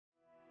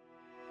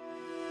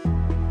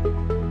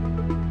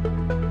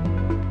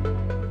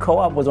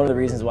Co-op was one of the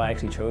reasons why I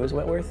actually chose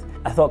Wentworth.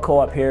 I thought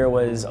co-op here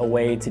was a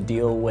way to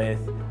deal with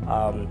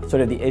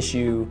sort of the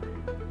issue,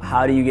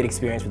 how do you get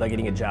experience without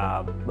getting a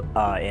job,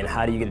 and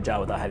how do you get a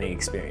job without having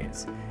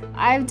experience?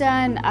 I've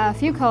done a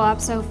few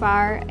co-ops so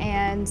far,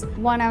 and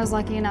one I was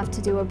lucky enough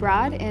to do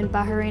abroad in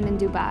Bahrain and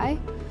Dubai.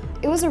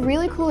 It was a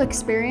really cool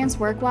experience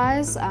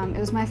work-wise. It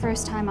was my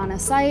first time on a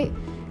site.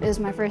 It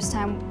was my first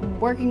time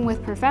working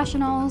with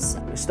professionals.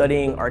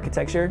 Studying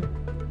architecture,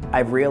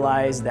 I've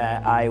realized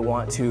that I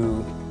want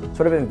to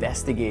sort of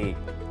investigate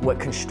what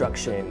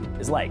construction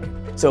is like.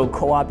 So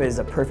co-op is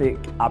a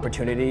perfect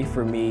opportunity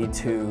for me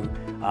to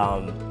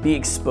be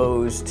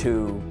exposed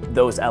to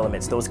those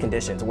elements, those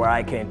conditions, where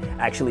I can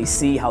actually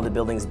see how the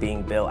building's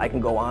being built. I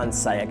can go on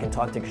site, I can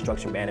talk to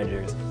construction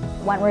managers.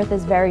 Wentworth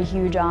is very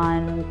huge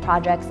on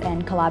projects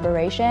and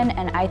collaboration,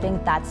 and I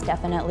think that's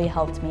definitely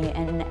helped me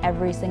in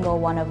every single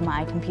one of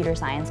my computer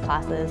science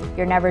classes.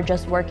 You're never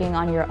just working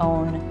on your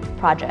own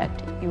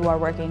project. You are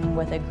working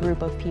with a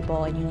group of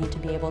people and you need to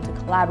be able to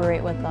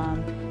collaborate with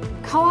them.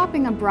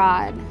 Co-oping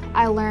abroad,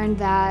 I learned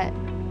that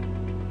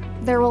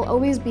there will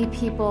always be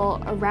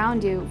people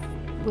around you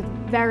with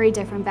very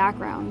different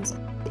backgrounds.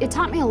 It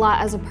taught me a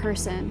lot as a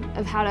person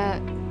of how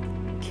to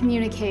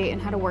communicate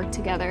and how to work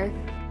together.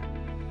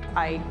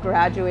 I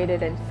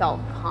graduated and felt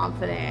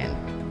confident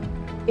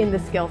in the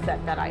skill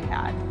set that I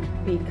had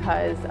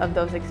because of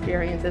those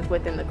experiences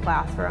within the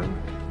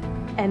classroom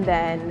and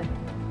then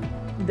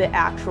the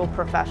actual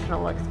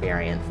professional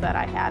experience that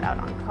I had out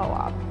on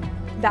co-op.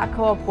 That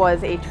co-op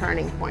was a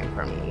turning point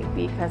for me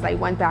because I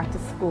went back to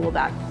school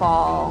that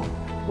fall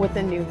with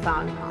a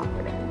newfound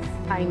confidence.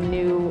 I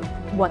knew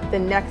what the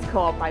next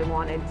co-op I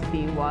wanted to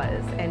be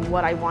was and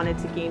what I wanted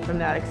to gain from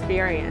that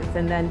experience.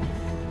 And then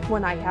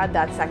when I had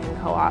that second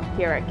co-op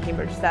here at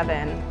Cambridge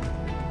 7,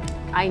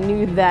 I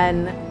knew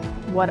then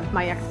what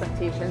my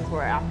expectations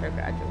were after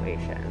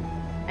graduation.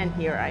 And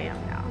here I am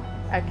now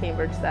at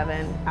Cambridge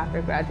 7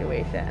 after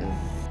graduation.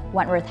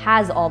 Wentworth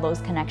has all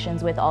those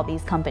connections with all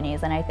these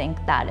companies, and I think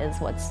that is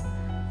what's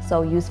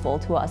so useful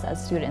to us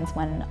as students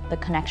when the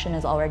connection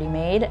is already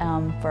made,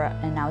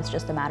 and now it's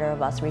just a matter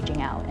of us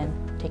reaching out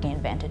and taking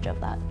advantage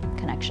of that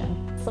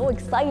connection. So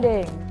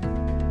exciting!